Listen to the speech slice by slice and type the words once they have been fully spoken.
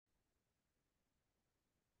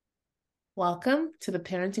Welcome to the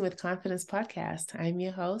Parenting with Confidence podcast. I'm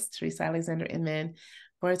your host, Teresa Alexander Inman,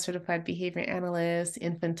 board certified behavior analyst,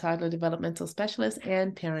 infant toddler developmental specialist,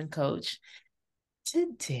 and parent coach.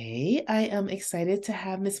 Today, I am excited to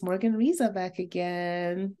have Miss Morgan Ryza back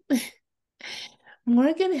again.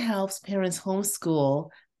 Morgan helps parents homeschool,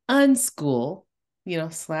 unschool,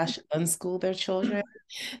 slash unschool their children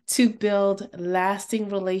to build lasting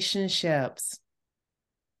relationships,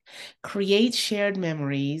 create shared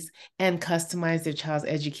memories, and customize their child's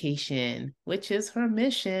education, which is her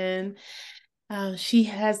mission. She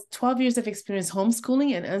has 12 years of experience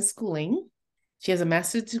homeschooling and unschooling. She has a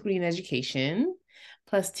master's degree in education,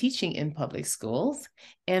 plus teaching in public schools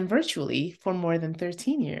and virtually for more than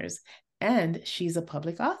 13 years. And she's a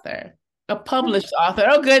public author, a published author.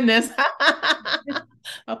 Oh, goodness.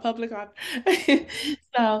 A public author.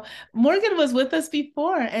 So Morgan was with us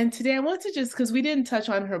before, and today I want to because we didn't touch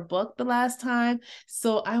on her book the last time,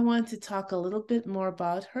 so I want to talk a little bit more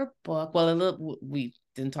about her book. Well, we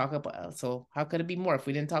didn't talk about, so how could it be more if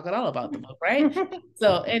we didn't talk at all about the book, right?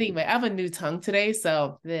 So anyway, I have a new tongue today,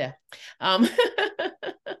 so yeah. All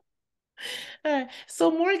right.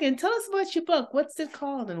 So Morgan, tell us about your book. What's it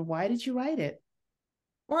called and why did you write it?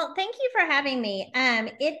 Well, thank you for having me.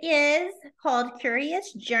 It is called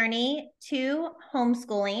Curious Journey to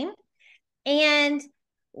Homeschooling. And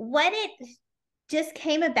what it just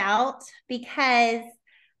came about because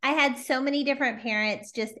I had so many different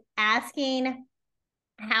parents just asking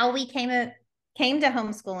how we came to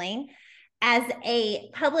homeschooling. As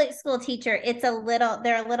a public school teacher,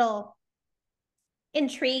 they're a little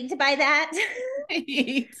intrigued by that.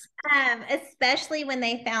 Especially when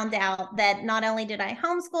they found out that not only did I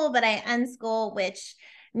homeschool, but I unschool, which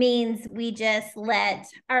means we just let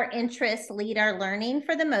our interests lead our learning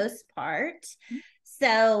for the most part.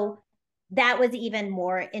 So that was even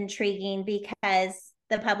more intriguing because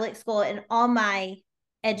the public school and all my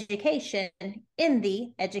education in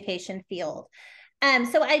the education field.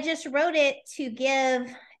 So I just wrote it to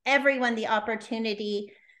give everyone the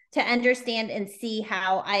opportunity to understand and see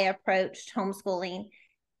how I approached homeschooling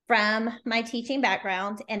from my teaching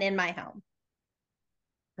background and in my home.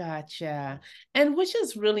 Gotcha. And which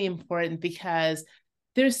is really important because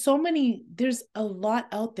there's a lot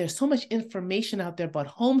out there, so much information out there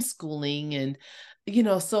about homeschooling.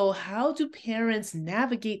 And, so how do parents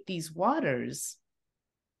navigate these waters?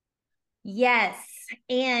 Yes.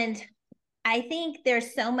 And I think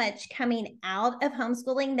there's so much coming out of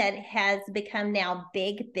homeschooling that has become now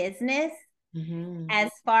big business as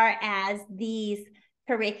far as these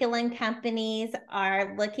curriculum companies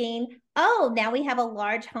are looking. Oh, now we have a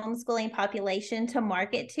large homeschooling population to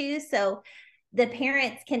market to. So the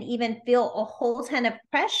parents can even feel a whole ton of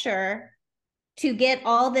pressure to get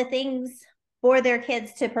all the things for their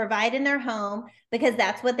kids to provide in their home because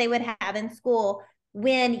that's what they would have in school.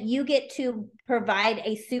 When you get to provide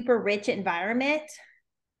a super rich environment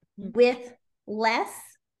with less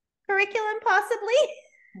curriculum, possibly.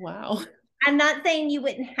 Wow. I'm not saying you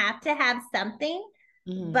wouldn't have to have something,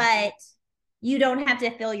 but you don't have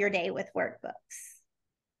to fill your day with workbooks.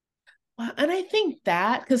 Well, and I think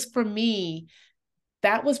that, because for me,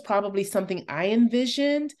 that was probably something I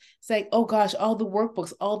envisioned. It's like, oh gosh, all the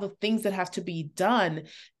workbooks, all the things that have to be done.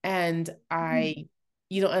 And I,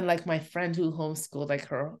 unlike my friend who homeschooled like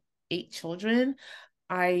her 8 children,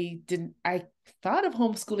 I thought of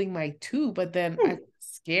homeschooling my 2, but then I was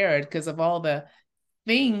scared because of all the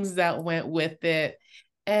things that went with it.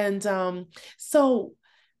 And so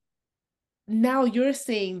now you're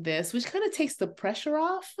saying this, which kind of takes the pressure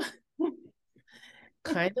off.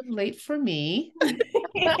 Kind of late for me.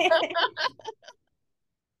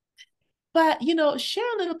 But,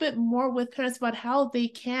 share a little bit more with parents about how they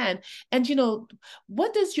can. And,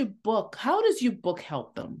 how does your book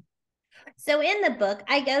help them? So in the book,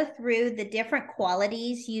 I go through the different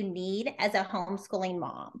qualities you need as a homeschooling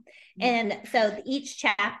mom. And so each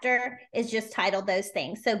chapter is just titled those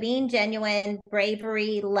things. So being genuine,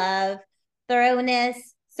 bravery, love,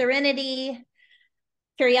 thoroughness, serenity,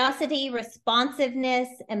 curiosity, responsiveness,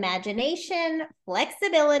 imagination,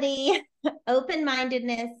 flexibility,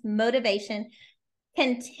 open-mindedness, motivation,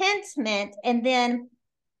 contentment, and then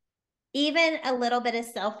even a little bit of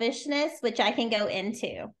selfishness, which I can go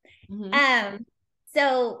into.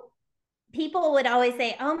 So people would always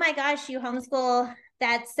say, oh my gosh, you homeschool,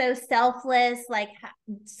 that's so selfless,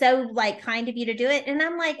 so kind of you to do it. And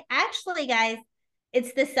I'm like, actually, guys,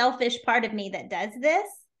 it's the selfish part of me that does this.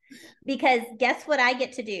 Because guess what I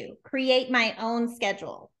get to do? Create my own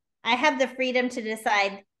schedule. I have the freedom to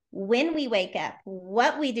decide when we wake up,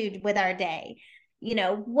 what we do with our day,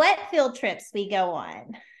 what field trips we go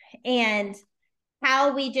on. And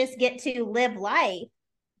how we just get to live life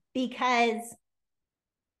because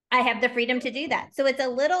I have the freedom to do that. So it's a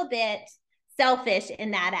little bit selfish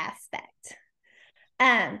in that aspect.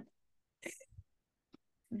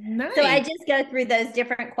 Nice. So I just go through those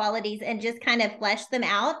different qualities and just kind of flesh them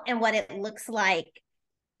out and what it looks like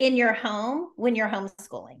in your home when you're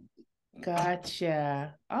homeschooling.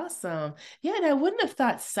 Gotcha. Awesome. Yeah, and I wouldn't have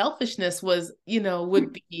thought selfishness was,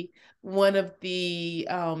 would be one of the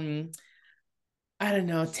I don't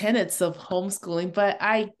know, tenets of homeschooling, but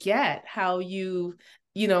I get how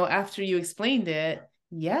after you explained it,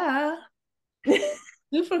 yeah,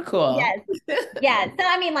 super cool. Yes. Yeah. So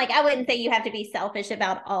I mean, like, I wouldn't say you have to be selfish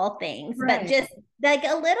about all things, but Right. just like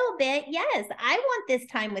a little bit. Yes, I want this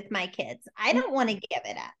time with my kids. I don't want to give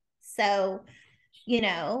it up. So,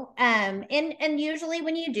 and usually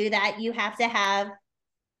when you do that, you have to have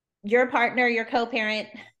your partner, your co-parent,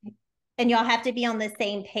 and y'all have to be on the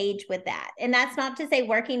same page with that. And that's not to say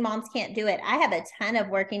working moms can't do it. I have a ton of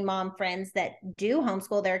working mom friends that do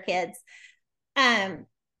homeschool their kids.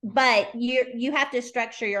 But you have to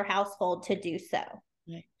structure your household to do so.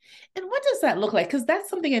 Right. And what does that look like? Because that's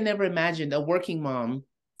something I never imagined, a working mom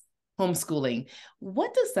homeschooling.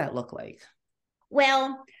 What does that look like?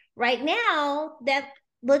 Well, right now that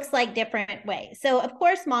looks like different ways. So of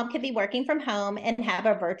course, mom could be working from home and have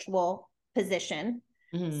a virtual position.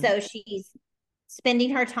 Mm-hmm. So she's spending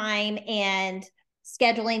her time and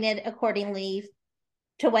scheduling it accordingly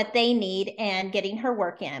to what they need and getting her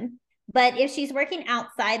work in. But if she's working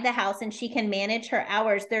outside the house and she can manage her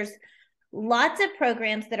hours, there's lots of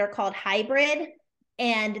programs that are called hybrid,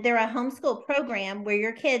 and they're a homeschool program where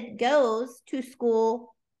your kid goes to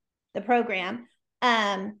school, the program,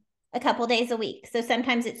 a couple days a week. So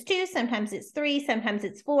sometimes it's 2, sometimes it's 3, sometimes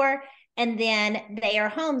it's 4, and then they are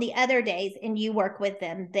home the other days and you work with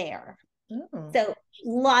them there. Oh. So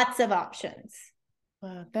lots of options.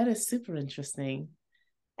 Wow, that is super interesting.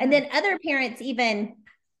 And then other parents even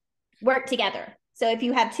work together. So if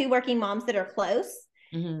you have 2 working moms that are close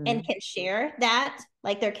and can share that,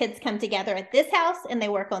 like their kids come together at this house and they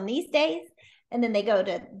work on these days, and then they go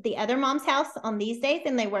to the other mom's house on these days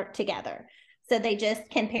and they work together. So they just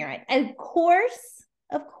can parent. Of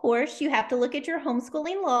course, you have to look at your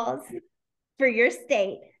homeschooling laws for your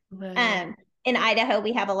state. Right. In Idaho,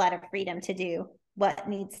 we have a lot of freedom to do what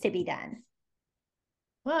needs to be done.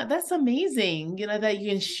 Wow, that's amazing, that you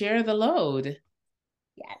can share the load.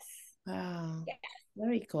 Yes. Wow. Yes.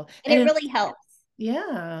 Very cool. And it really helps.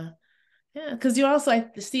 Yeah. Yeah. Because you also, I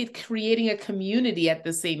see it creating a community at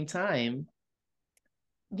the same time.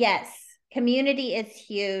 Yes. Community is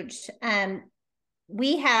huge.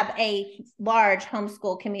 We have a large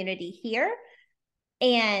homeschool community here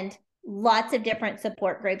and lots of different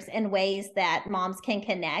support groups and ways that moms can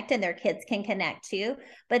connect and their kids can connect too.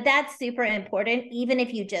 But that's super important, even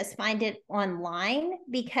if you just find it online,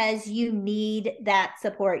 because you need that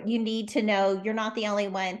support. You need to know you're not the only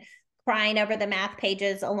one crying over the math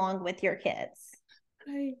pages along with your kids.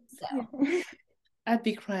 Right. So. Yeah. I'd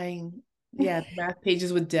be crying. Yeah, math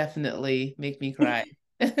pages would definitely make me cry.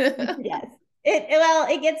 Yes.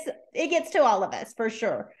 It gets to all of us for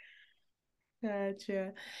sure.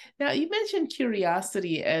 Gotcha. Now, you mentioned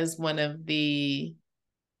curiosity as one of the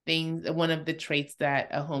traits that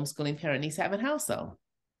a homeschooling parent needs to have in house, though.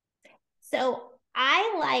 So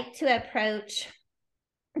I like to approach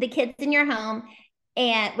the kids in your home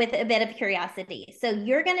and with a bit of curiosity. So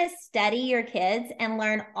you're going to study your kids and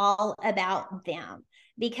learn all about them,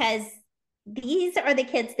 because these are the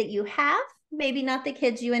kids that you have, maybe not the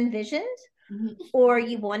kids you envisioned or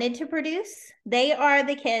you wanted to produce. They are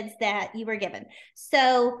the kids that you were given.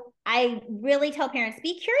 So I really tell parents,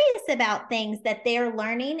 be curious about things that they're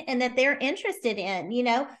learning and that they're interested in.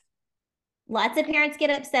 Lots of parents get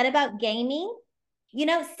upset about gaming. Sit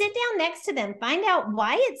down next to them, find out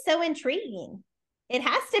why it's so intriguing. It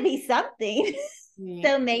has to be something. Yeah.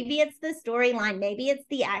 So maybe it's the storyline, maybe it's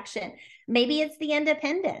the action, maybe it's the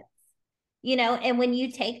independence, and when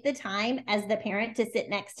you take the time as the parent to sit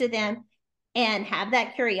next to them and have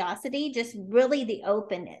that curiosity, just really the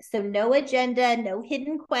openness. So no agenda, no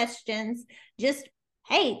hidden questions, just,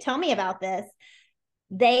 hey, tell me about this.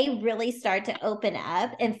 They really start to open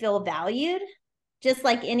up and feel valued just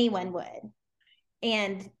like anyone would.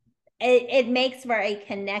 And it makes for a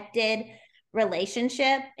connected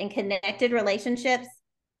relationship, and connected relationships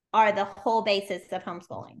are the whole basis of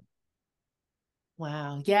homeschooling.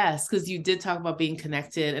 Wow. Yes, because you did talk about being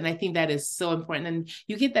connected. And I think that is so important. And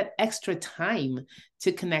you get that extra time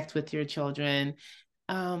to connect with your children.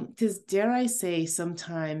 Because dare I say,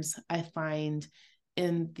 sometimes I find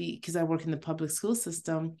because I work in the public school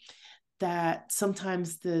system, that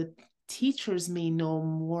sometimes the teachers may know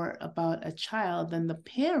more about a child than the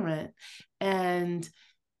parent. And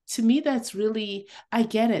to me, that's really, I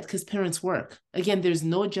get it, because parents work. Again, there's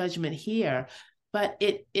no judgment here, but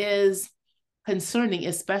it is concerning,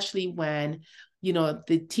 especially when,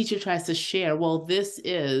 the teacher tries to share, well, this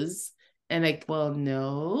is, and like, well,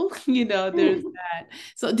 no, there's that.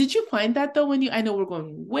 So did you find that though, I know we're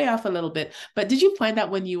going way off a little bit, but did you find that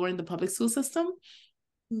when you were in the public school system?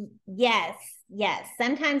 Yes.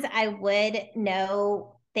 Sometimes I would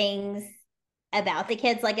know things about the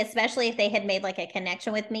kids, like especially if they had made like a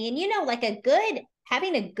connection with me. And like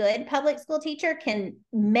having a good public school teacher can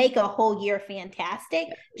make a whole year fantastic,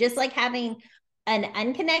 just like having an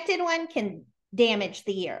unconnected one can damage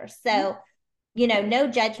the year. So no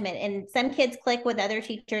judgment, and some kids click with other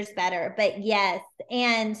teachers better, but yes.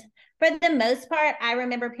 And for the most part, I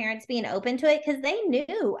remember parents being open to it because they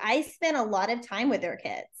knew I spent a lot of time with their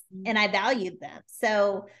kids and I valued them.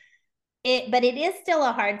 So but it is still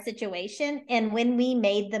a hard situation. And when we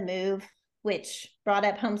made the move, which brought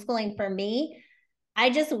up homeschooling for me,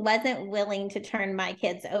 I just wasn't willing to turn my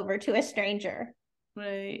kids over to a stranger.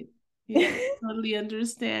 Right. Yeah, totally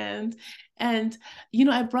understand. And,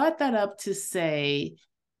 I brought that up to say,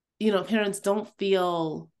 parents don't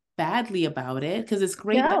feel badly about it, because it's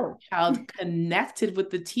great that the child connected with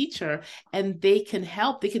the teacher and they can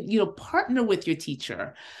help. They can, partner with your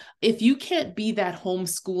teacher. If you can't be that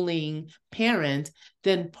homeschooling parent,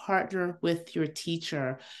 then partner with your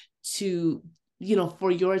teacher to,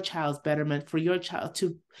 for your child's betterment, for your child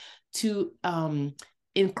to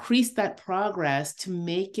increase that progress, to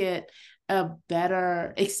make it a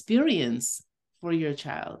better experience for your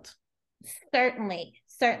child. Certainly.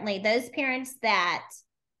 Those parents that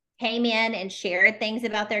came in and shared things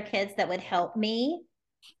about their kids that would help me,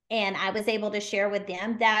 and I was able to share with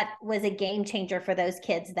them, that was a game changer for those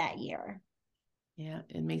kids that year. Yeah,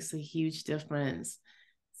 it makes a huge difference.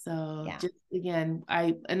 So just again,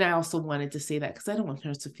 I also wanted to say that because I don't want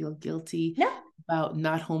parents to feel guilty about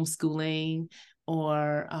not homeschooling,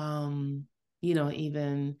 or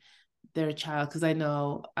even their child. Because I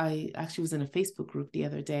know I actually was in a Facebook group the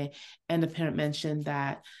other day, and a parent mentioned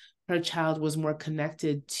that her child was more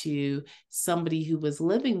connected to somebody who was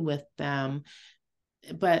living with them,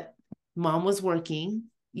 but mom was working.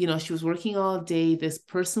 She was working all day. This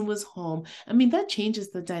person was home. I mean, that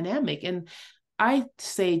changes the dynamic. And I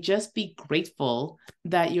say just be grateful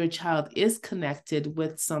that your child is connected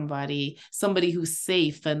with somebody who's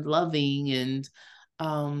safe and loving and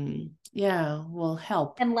will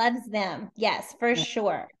help. And loves them. Yes, for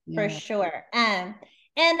sure. For sure.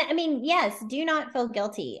 And I mean, yes, do not feel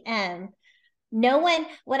guilty. No one,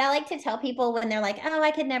 what I like to tell people when they're like, oh,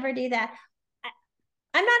 I could never do that.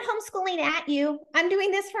 I'm not homeschooling at you. I'm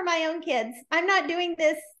doing this for my own kids. I'm not doing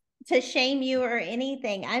this to shame you or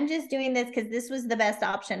anything. I'm just doing this because this was the best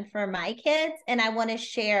option for my kids. And I want to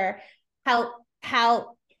share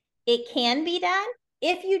how it can be done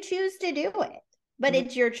if you choose to do it. But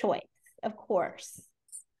it's your choice, of course.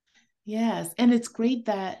 Yes. And it's great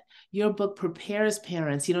that your book prepares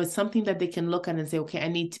parents. It's something that they can look at and say, okay, I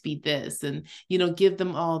need to be this, and, give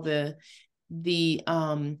them all the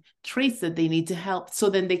traits that they need to help, so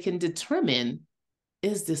then they can determine,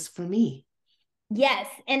 is this for me? Yes.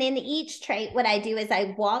 And in each trait, what I do is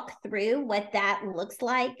I walk through what that looks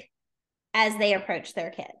like as they approach their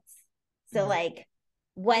kids. So like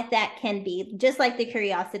what that can be, just like the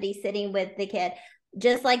curiosity sitting with the kid,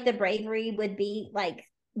 just like the bravery would be like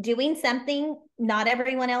doing something not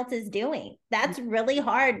everyone else is doing. That's really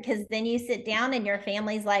hard, because then you sit down and your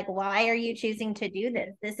family's like, why are you choosing to do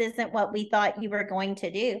this? This isn't what we thought you were going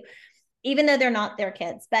to do, even though they're not their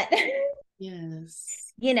kids. But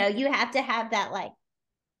yes, you have to have that, like,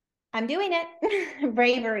 I'm doing it,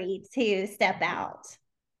 bravery to step out.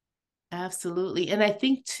 Absolutely. And I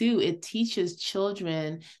think too, it teaches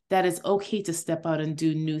children that it's okay to step out and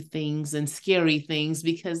do new things and scary things,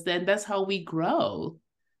 because then that's how we grow.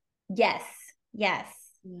 Yes. Yes,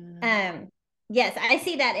 I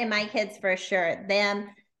see that in my kids for sure. Them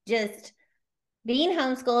just being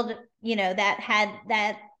homeschooled,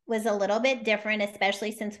 that was a little bit different,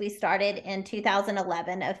 especially since we started in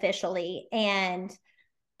 2011 officially. And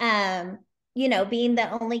being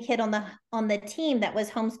the only kid on the team that was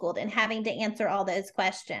homeschooled and having to answer all those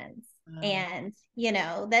questions. And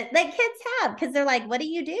that kids have, because they're like, what do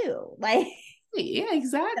you do? Like, yeah,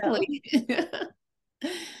 exactly.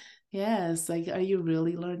 So. Yes, like, are you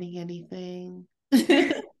really learning anything?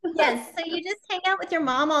 Yes, so you just hang out with your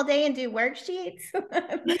mom all day and do worksheets.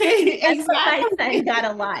 Exactly. My son got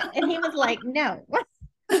a lot, and he was like, no.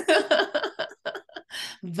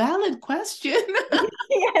 valid question.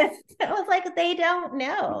 Yes. I was like, they don't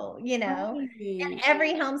know, and Right.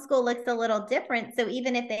 every homeschool looks a little different. So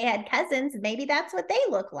even if they had cousins, maybe that's what they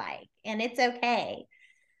look like, and it's okay.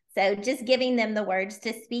 So just giving them the words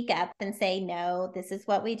to speak up and say, no, this is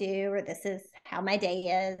what we do, or this is how my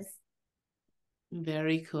day is.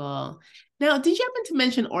 Very cool. Now, did you happen to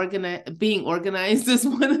mention being organized as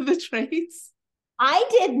one of the traits? I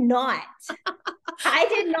did not. I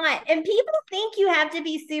did not. And people think you have to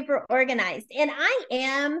be super organized. And I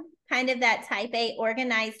am kind of that type A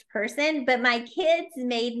organized person, but my kids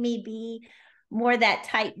made me be more that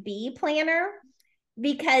type B planner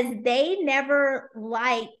because they never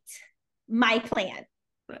liked my plan.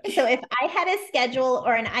 Right. So if I had a schedule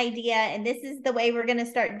or an idea and this is the way we're going to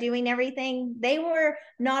start doing everything, they were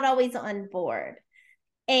not always on board.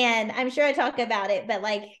 And I'm sure I talk about it, but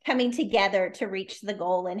like coming together to reach the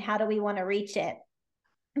goal and how do we want to reach it.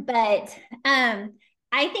 But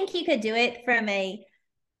I think you could do it from a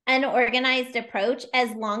unorganized approach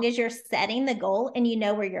as long as you're setting the goal and you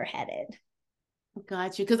know where you're headed.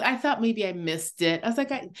 Got you. Because I thought maybe I missed it. I was like,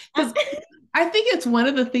 because I think it's one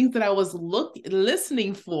of the things that I was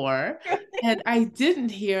listening for, and I didn't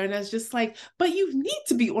hear, and I was just like, but you need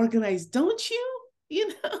to be organized, don't you? You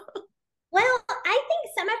know. Well, I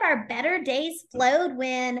think some of our better days flowed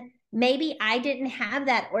when maybe I didn't have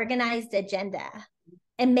that organized agenda.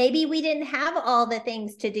 And maybe we didn't have all the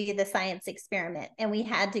things to do the science experiment and we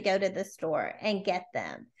had to go to the store and get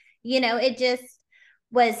them. It just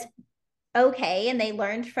was okay. And they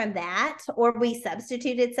learned from that, or we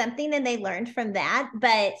substituted something and they learned from that.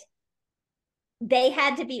 But they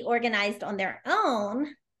had to be organized on their own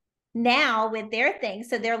now with their things.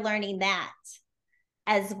 So they're learning that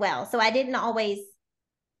as well. So I didn't always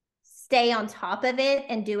stay on top of it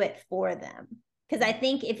and do it for them. Because I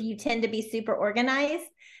think if you tend to be super organized,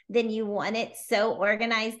 then you want it so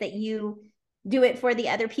organized that you do it for the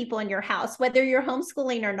other people in your house, whether you're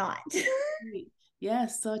homeschooling or not.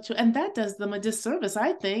 Yes, so true. And that does them a disservice,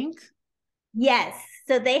 I think. Yes.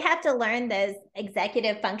 So they have to learn those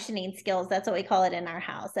executive functioning skills. That's what we call it in our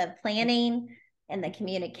house, of planning and the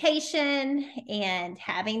communication and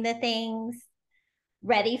having the things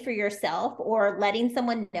ready for yourself or letting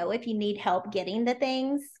someone know if you need help getting the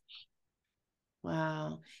things.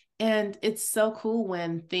 Wow. And it's so cool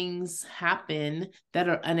when things happen that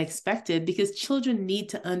are unexpected because children need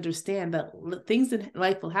to understand that things in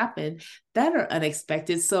life will happen that are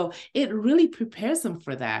unexpected. So it really prepares them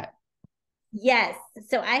for that. Yes.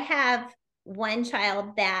 So I have one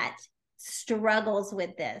child that struggles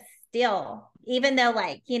with this still, even though,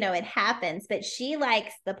 like, it happens, but she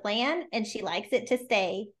likes the plan and she likes it to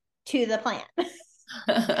stay to the plan.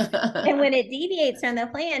 And when it deviates from the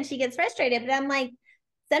plan, she gets frustrated. But I'm like,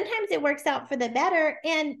 sometimes it works out for the better.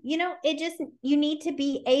 And, you need to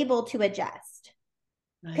be able to adjust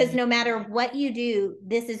because Right. no matter what you do,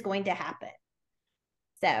 this is going to happen.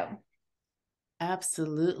 So,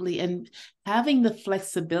 Absolutely. And having the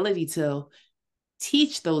flexibility to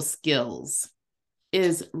teach those skills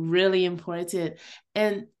is really important.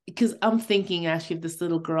 And because I'm thinking actually of this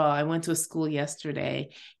little girl, I went to a school yesterday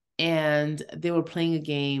and they were playing a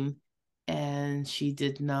game and she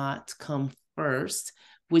did not come first,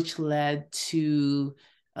 which led to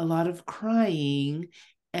a lot of crying.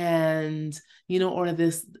 And, or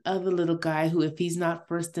this other little guy who, if he's not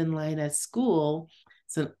first in line at school,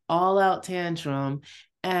 it's an all out tantrum.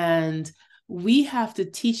 And we have to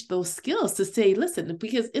teach those skills to say, listen,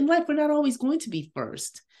 because in life, we're not always going to be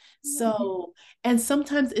first. So, and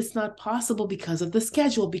sometimes it's not possible because of the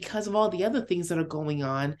schedule, because of all the other things that are going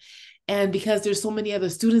on. And because there's so many other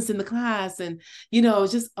students in the class and,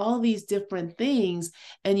 just all these different things.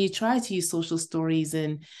 And you try to use social stories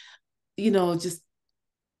and,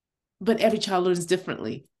 but every child learns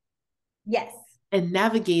differently. yes. And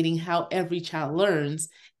navigating how every child learns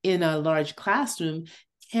in a large classroom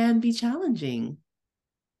can be challenging.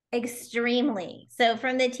 Extremely. So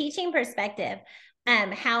from the teaching perspective,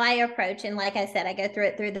 how I approach, and like I said, I go through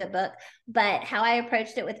it through the book, but how I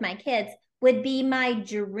approached it with my kids would be my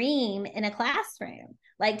dream in a classroom.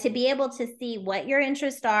 Like to be able to see what your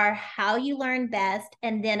interests are, how you learn best,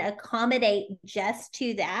 and then accommodate just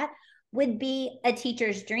to that would be a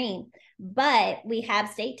teacher's dream. But we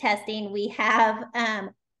have state testing, we have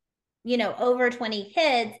over 20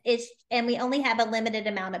 kids, and we only have a limited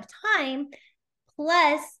amount of time.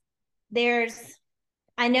 Plus,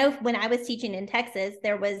 I know when I was teaching in Texas,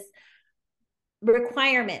 there was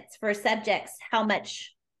requirements for subjects, how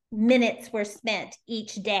much minutes were spent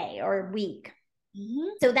each day or week. Mm-hmm.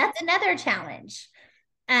 So that's another challenge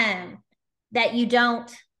that you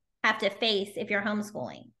don't have to face if you're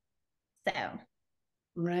homeschooling. So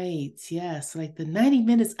Right. Yes. Like the 90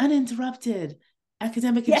 minutes uninterrupted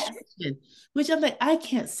academic Yes. instruction, which I'm like, I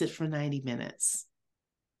can't sit for 90 minutes.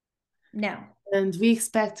 No. And we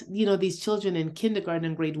expect, you know, these children in kindergarten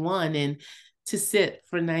and grade one and to sit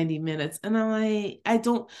for 90 minutes. And I'm like, I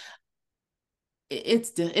don't,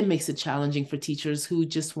 it makes it challenging for teachers who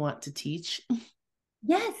just want to teach.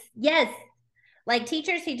 Yes. Yes. Like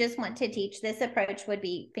teachers who just want to teach, this approach would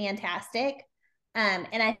be fantastic. And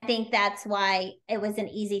I think that's why it was an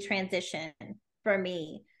easy transition for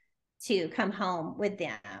me to come home with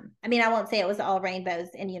them. I mean, I won't say it was all rainbows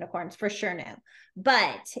and unicorns, for sure, no.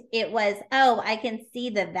 But it was, oh, I can see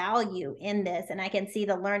the value in this and I can see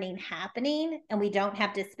the learning happening, and we don't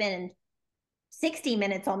have to spend 60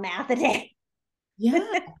 minutes on math a day. Yeah.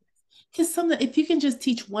 Because if you can just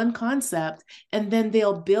teach one concept and then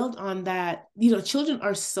they'll build on that, you know, children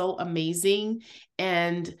are so amazing.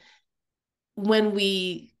 And when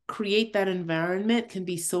we create that environment, can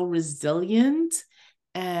be so resilient.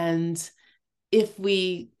 And if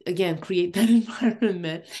we, again, create that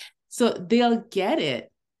environment, so they'll get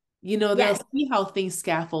it. You know, they'll Yes. see how things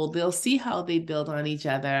scaffold, they'll see how they build on each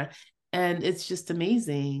other. And it's just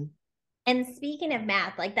amazing. And speaking of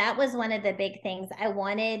math, like that was one of the big things. I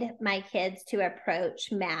wanted my kids to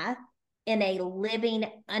approach math in a living,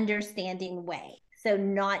 understanding way. So,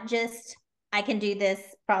 not just I can do this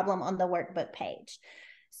problem on the workbook page.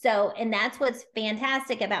 So, and that's what's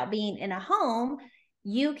fantastic about being in a home.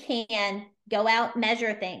 You can go out,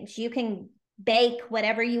 measure things, you can bake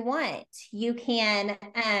whatever you want. You can,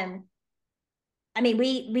 I mean,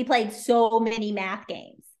 we played so many math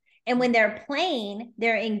games. And when they're playing,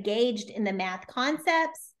 they're engaged in the math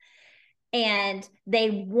concepts and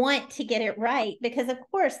they want to get it right because, of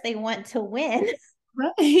course, they want to win.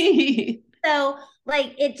 Right. So,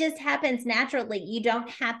 like, it just happens naturally. You don't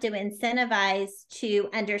have to incentivize to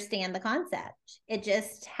understand the concept, it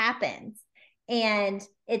just happens. And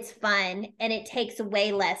it's fun and it takes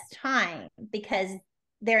way less time because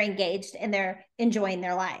they're engaged and they're enjoying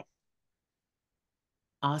their life.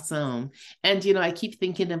 Awesome. And, you know, I keep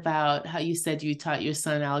thinking about how you said you taught your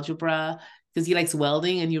son algebra because he likes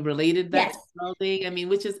welding and you related that Yes. to welding. I mean,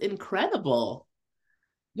 which is incredible.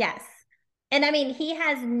 Yes. And I mean, he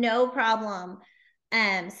has no problem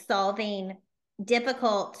solving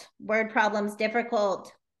difficult word problems,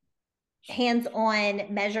 difficult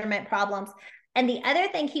hands-on measurement problems. And the other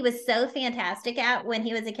thing he was so fantastic at when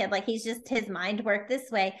he was a kid, like he's just, his mind worked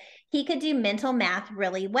this way, he could do mental math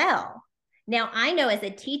really well. Now, I know as a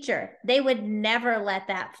teacher, they would never let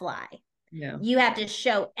that fly. Yeah. You have to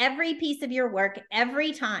show every piece of your work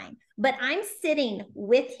every time. But I'm sitting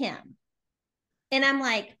with him and I'm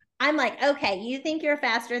like, okay, you think you're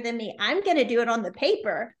faster than me. I'm going to do it on the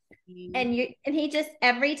paper. And he just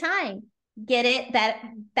every time get it that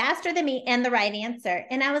faster than me and the right answer.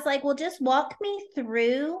 And I was like, well, just walk me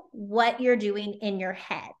through what you're doing in your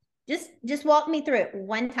head. Just walk me through it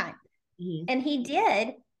one time. Mm-hmm. And he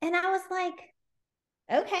did. And I was like,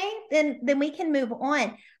 okay, then we can move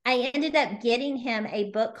on. I ended up getting him a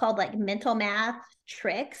book called like Mental Math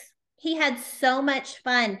Tricks. He had so much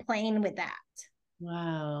fun playing with that.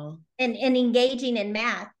 Wow. And engaging in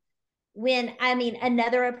math, when I mean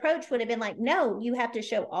another approach would have been like, no, you have to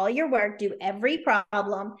show all your work, do every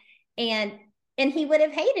problem, and he would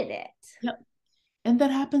have hated it. Yep. And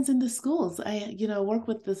that happens in the schools. I, you know, work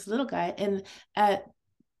with this little guy, and at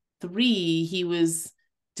 3, he was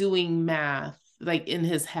doing math, like in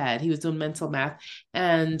his head. He was doing mental math.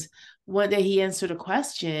 And one day he answered a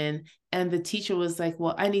question, and the teacher was like,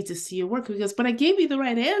 well, I need to see your work. Because, but I gave you the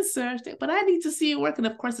right answer, but I need to see your work. And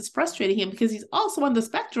of course, it's frustrating him because he's also on the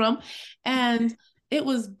spectrum. And it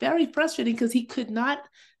was very frustrating because he could not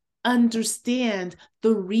understand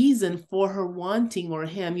the reason for her wanting, or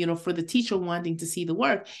him, you know, for the teacher wanting to see the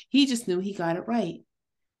work. He just knew he got it right.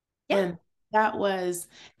 Yeah. And that was,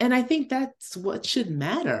 and I think that's what should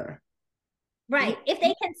matter. Right. If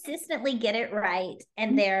they consistently get it right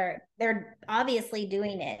and they're obviously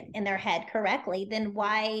doing it in their head correctly, then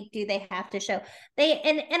why do they have to show?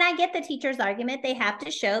 And I get the teacher's argument, they have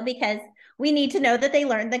to show because we need to know that they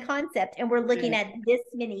learned the concept, and we're looking at this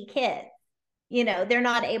many kids. You know, they're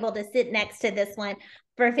not able to sit next to this one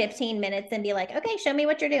for 15 minutes and be like, okay, show me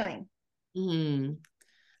what you're doing. Mm-hmm.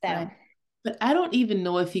 So Right. But I don't even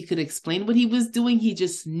know if he could explain what he was doing. He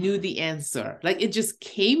just knew the answer. Like it just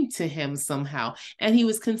came to him somehow. And he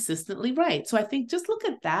was consistently right. So I think just look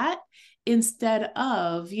at that instead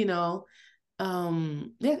of, you know,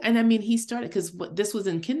 yeah. And I mean, he started, because this was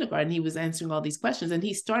in kindergarten, he was answering all these questions, and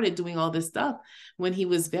he started doing all this stuff when he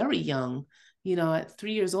was very young. You know, at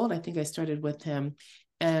 3 years old, I think I started with him.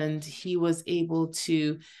 and he was able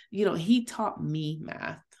to, he taught me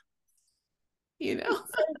math,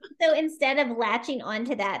 So instead of latching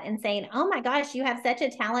onto that and saying, oh my gosh, you have such a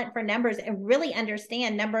talent for numbers and really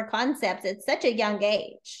understand number concepts at such a young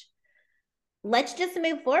age, let's just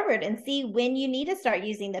move forward and see when you need to start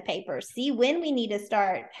using the paper, see when we need to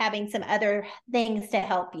start having some other things to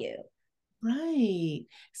help you. Right.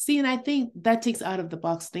 See, and I think that takes out of the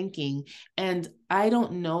box thinking. And I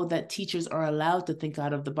don't know that teachers are allowed to think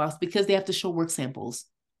out of the box because they have to show work samples,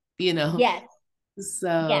 Yes.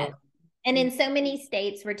 So, yes. And in so many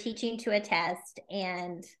states, we're teaching to a test,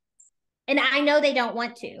 and I know they don't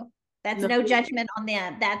want to. That's no judgment on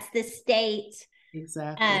them. That's the state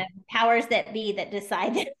exactly powers that be that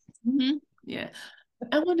decide this. Mm-hmm. Yeah.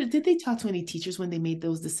 I wonder, did they talk to any teachers when they made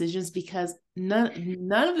those decisions? Because none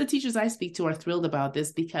of the teachers I speak to are thrilled about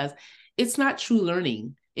this, because it's not true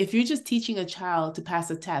learning. If you're just teaching a child to pass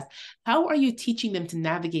a test, how are you teaching them to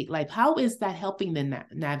navigate life? How is that helping them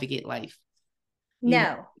navigate life?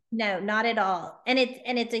 No, not at all. And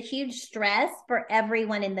it's a huge stress for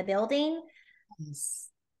everyone in the building. Yes.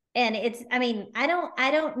 And I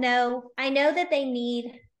don't know. I know that they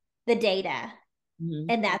need the data.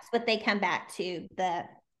 Mm-hmm. And that's what they come back to, the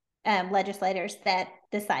legislators that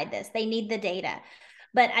decide this. They need the data.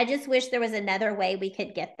 But I just wish there was another way we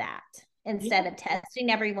could get that instead of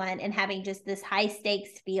testing everyone and having just this high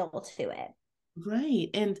stakes feel to it. Right.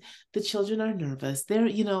 And the children are nervous. They're,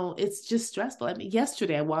 it's just stressful. I mean,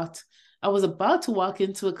 yesterday I was about to walk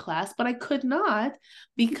into a class, but I could not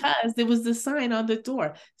because there was the sign on the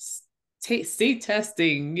door, stay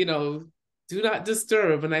testing, do not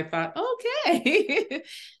disturb. And I thought, okay.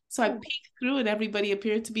 So I peeked through and everybody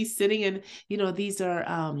appeared to be sitting, and, these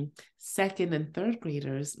are second and third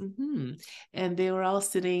graders. Mm-hmm. And they were all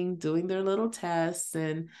sitting, doing their little tests.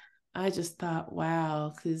 And I just thought,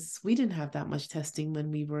 wow, because we didn't have that much testing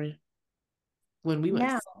when we went.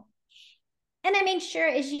 No. And I mean, sure,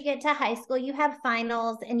 as you get to high school, you have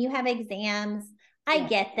finals and you have exams. I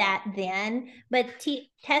get that then, but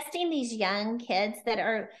testing these young kids that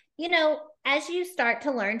are, as you start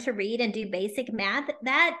to learn to read and do basic math,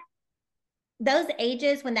 that those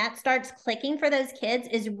ages when that starts clicking for those kids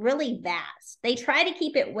is really vast. They try to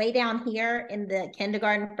keep it way down here in the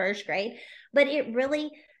kindergarten, first grade, but it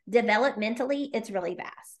really, developmentally, it's really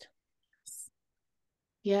vast.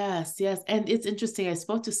 Yes. And it's interesting. I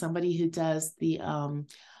spoke to somebody who does the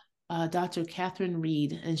Dr. Catherine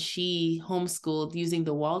Reed, and she homeschooled using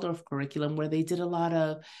the Waldorf curriculum, where they did a lot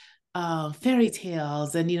of fairy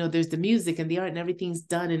tales, and there's the music and the art and everything's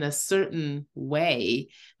done in a certain way,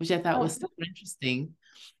 which I thought was super interesting.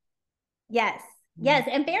 Yes.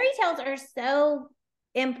 And fairy tales are so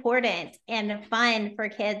important and fun for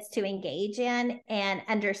kids to engage in and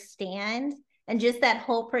understand, and just that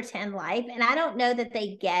whole pretend life. And I don't know that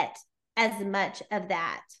they get as much of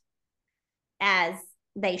that as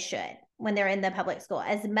they should when they're in the public school,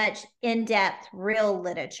 as much in-depth, real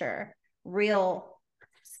literature, real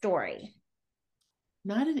story.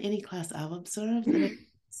 Not in any class I've observed. And I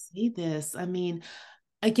say this, I mean,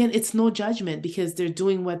 again, it's no judgment because they're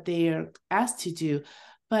doing what they're asked to do.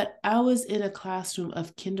 But I was in a classroom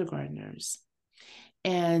of kindergartners,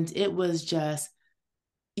 and it was just,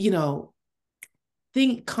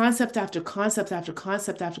 think concept after concept after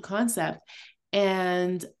concept after concept.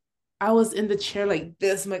 And I was in the chair like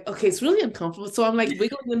this. I'm like, okay, it's really uncomfortable. So I'm like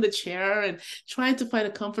wiggling in the chair and trying to find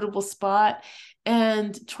a comfortable spot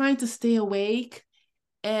and trying to stay awake.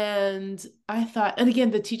 And I thought, and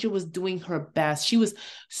again, the teacher was doing her best. She was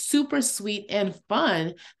super sweet and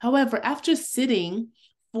fun. However, after sitting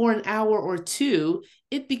for an hour or two,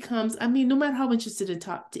 it becomes, no matter how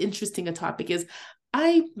interesting a topic is,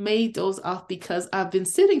 I may doze off because I've been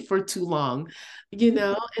sitting for too long, and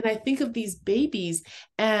I think of these babies,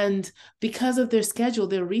 and because of their schedule,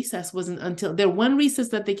 their recess wasn't until their one recess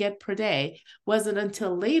that they get per day wasn't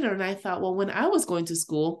until later. And I thought, well, when I was going to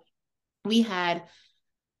school, we had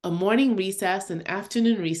a morning recess, an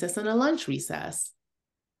afternoon recess, and a lunch recess.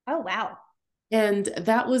 Oh, wow. And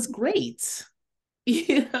that was great.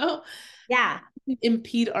 Yeah.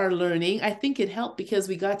 Impede our learning. I think it helped because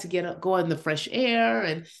we got to go in the fresh air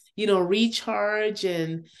and, recharge.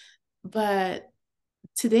 But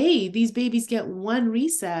today, these babies get one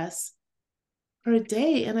recess per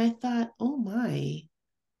day. And I thought, oh my.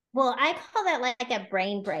 Well, I call that like a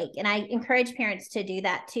brain break. And I encourage parents to do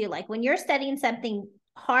that too. Like when you're studying something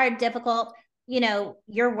hard, difficult,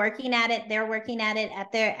 you're working at it, they're working at it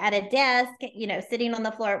at a desk, sitting on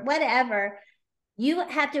the floor, whatever. You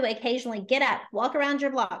have to occasionally get up, walk around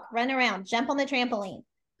your block, run around, jump on the trampoline,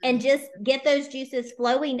 and just get those juices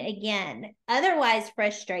flowing again. Otherwise,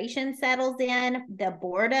 frustration settles in, the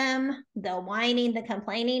boredom, the whining, the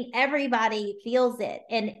complaining, everybody feels it.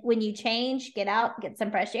 And when you change, get out, get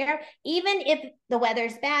some fresh air. Even if the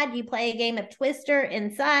weather's bad, you play a game of Twister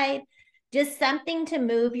inside, just something to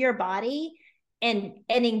move your body and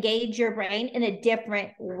engage your brain in a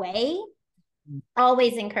different way.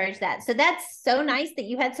 Always encourage that. So that's so nice that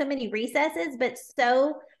you had so many recesses, but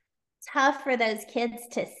so tough for those kids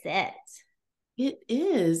to sit. It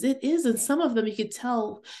is. It is. And some of them you could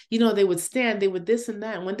tell, they would stand, they would this and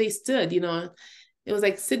that. And when they stood, it was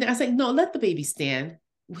like sitting. I was like, no, let the baby stand.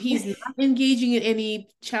 He's not engaging in any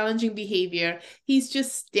challenging behavior. He's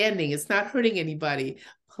just standing. It's not hurting anybody.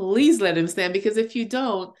 Please let him stand, because if you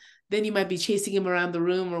don't, then you might be chasing him around the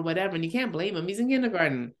room or whatever. And you can't blame him. He's in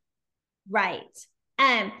kindergarten. Right.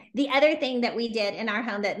 The other thing that we did in our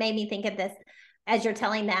home that made me think of this, as you're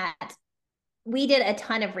telling that, we did a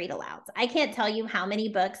ton of read alouds. I can't tell you how many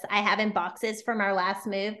books I have in boxes from our last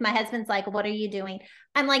move. My husband's like, what are you doing?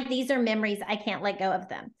 I'm like, these are memories. I can't let go of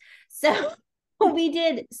them. So we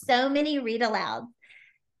did so many read alouds.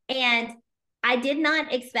 And I did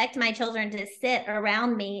not expect my children to sit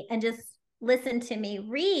around me and just listen to me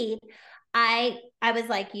read. I was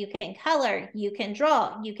like, you can color, you can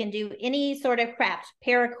draw, you can do any sort of craft,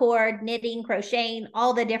 paracord, knitting, crocheting,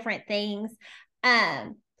 all the different things,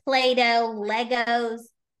 Play-Doh, Legos,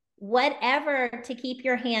 whatever to keep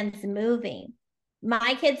your hands moving.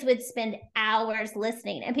 My kids would spend hours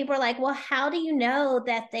listening, and people are like, well, how do you know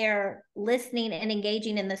that they're listening and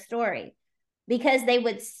engaging in the story? Because they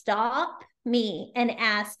would stop me and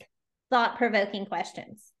ask thought-provoking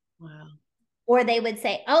questions. Wow. Or they would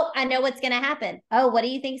say, oh, I know what's going to happen. Oh, what do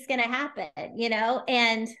you think is going to happen?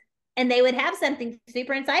 And they would have something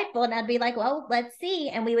super insightful. And I'd be like, well, let's see.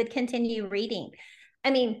 And we would continue reading.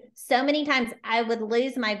 I mean, so many times I would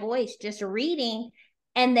lose my voice just reading,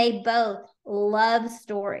 and they both love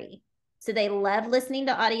story. So they love listening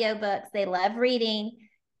to audiobooks. They love reading,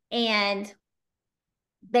 and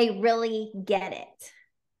they really get it.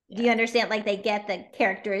 Do you understand? Like, they get the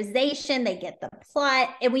characterization, they get the plot,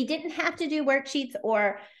 and we didn't have to do worksheets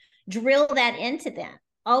or drill that into them.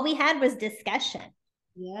 All we had was discussion.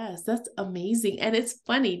 Yes, that's amazing. And it's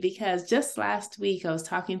funny because just last week I was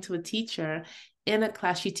talking to a teacher in a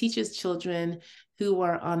class. She teaches children who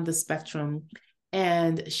are on the spectrum.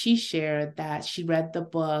 And she shared that she read the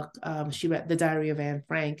book, she read The Diary of Anne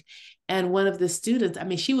Frank. And one of the students, I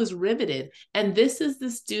mean, she was riveted. And this is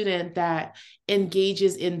the student that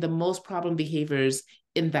engages in the most problem behaviors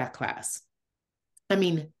in that class. I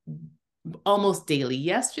mean, almost daily.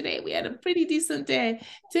 Yesterday, we had a pretty decent day.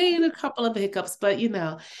 Today, a couple of hiccups, but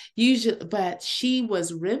usually, but she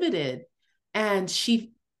was riveted. And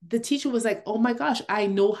the teacher was like, oh my gosh, I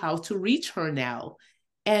know how to reach her now.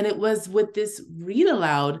 And it was with this read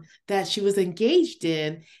aloud that she was engaged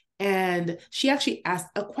in. And she actually asked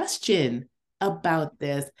a question about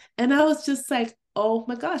this. And I was just like, oh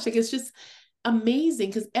my gosh, like, it's just amazing,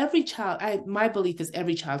 because every child, my belief is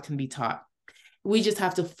every child can be taught. We just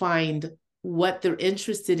have to find what they're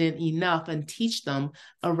interested in enough and teach them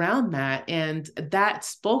around that. And that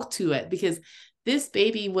spoke to it, because this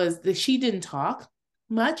baby she didn't talk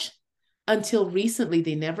much until recently.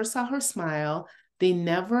 They never saw her smile. They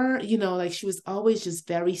never, like, she was always just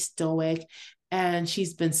very stoic, and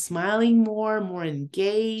she's been smiling more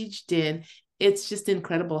engaged. And it's just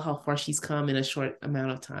incredible how far she's come in a short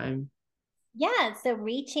amount of time. Yeah, so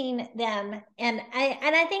reaching them, and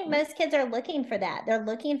I think most kids are looking for that. They're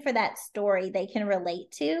looking for that story they can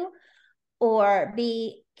relate to or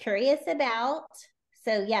be curious about.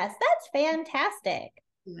 So yes, that's fantastic.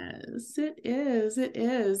 Yes, it is. It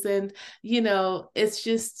is. And it's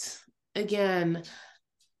just, again,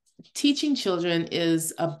 teaching children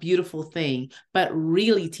is a beautiful thing, but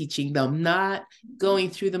really teaching them, not going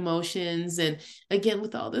through the motions. And again,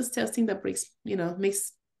 with all this testing that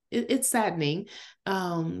makes it's saddening,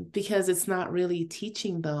 because it's not really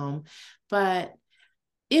teaching them. But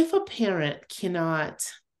if a parent cannot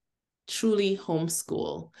truly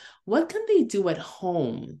homeschool, what can they do at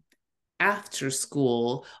home after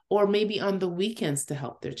school, or maybe on the weekends, to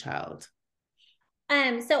help their child?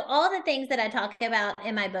 So all the things that I talk about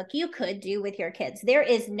in my book, you could do with your kids. There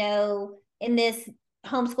is no, in this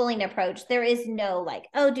homeschooling approach, there is no like,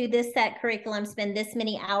 oh, do this set curriculum, spend this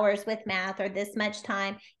many hours with math or this much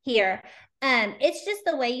time here. It's just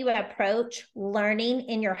the way you approach learning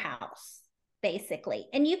in your house, basically.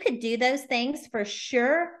 And you could do those things for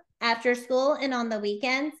sure after school and on the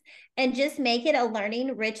weekends, and just make it a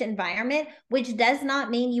learning rich environment, which does not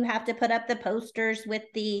mean you have to put up the posters with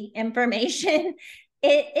the information.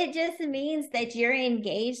 it just means that you're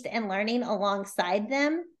engaged and learning alongside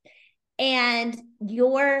them, and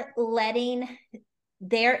you're letting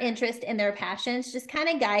their interest and their passions just kind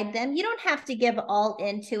of guide them. You don't have to give all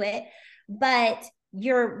into it, but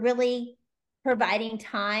you're really providing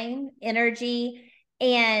time, energy,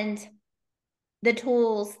 and the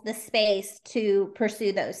tools, the space to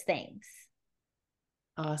pursue those things.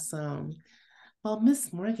 Awesome. Well,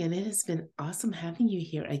 Miss Morgan, it has been awesome having you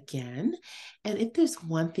here again. And if there's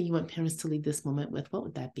one thing you want parents to leave this moment with, what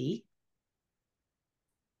would that be?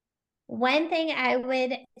 One thing I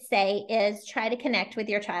would say is try to connect with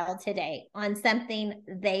your child today on something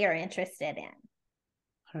they are interested in.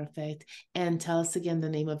 Perfect. And tell us again the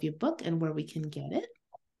name of your book and where we can get it.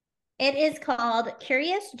 It is called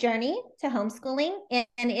Curious Journey to Homeschooling,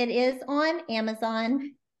 and it is on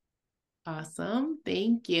Amazon. Awesome.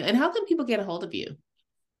 Thank you. And how can people get a hold of you?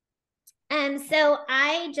 So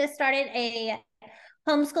I just started a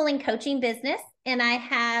homeschooling coaching business, and I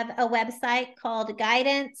have a website called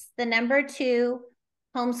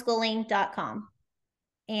guidance2homeschooling.com.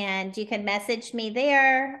 And you can message me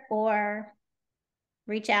there or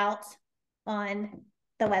reach out on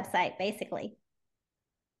the website, basically.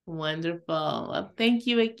 Wonderful. Well, thank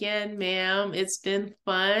you again, ma'am. It's been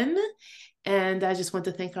fun. And I just want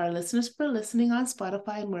to thank our listeners for listening on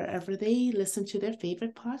Spotify and wherever they listen to their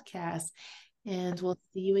favorite podcasts. And we'll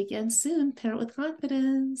see you again soon. Parent with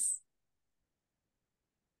Confidence.